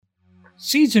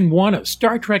Season 1 of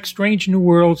Star Trek Strange New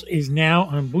Worlds is now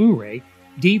on Blu-ray,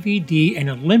 DVD, and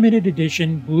a limited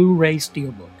edition Blu-ray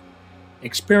Steelbook.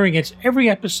 Experience every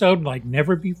episode like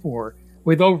never before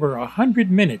with over 100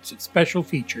 minutes of special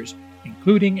features,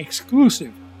 including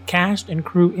exclusive cast and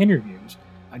crew interviews,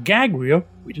 a gag reel,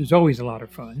 which is always a lot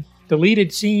of fun,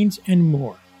 deleted scenes, and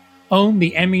more. Own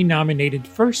the Emmy-nominated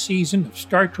first season of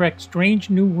Star Trek Strange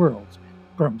New Worlds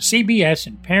from CBS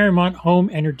and Paramount Home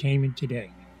Entertainment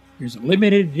today. There's a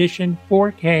limited edition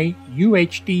 4K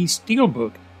UHD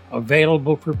Steelbook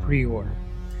available for pre-order.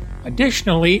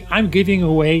 Additionally, I'm giving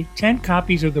away 10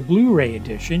 copies of the Blu-ray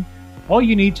edition. All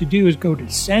you need to do is go to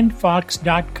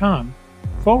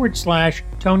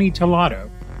sendfox.com/Tony Tellado.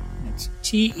 That's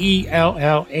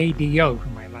TELLADO for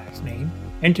my last name.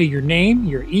 Enter your name,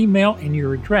 your email, and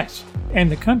your address,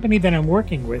 and the company that I'm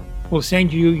working with will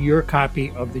send you your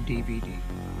copy of the DVD.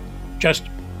 Just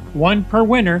one per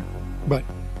winner, but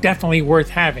definitely worth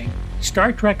having.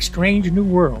 Star Trek Strange New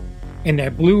World in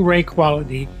that Blu-ray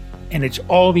quality, and it's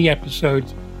all the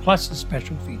episodes plus the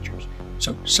special features.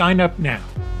 So sign up now.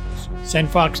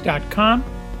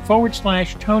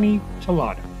 Sendfox.com/Tony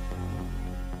Tellado.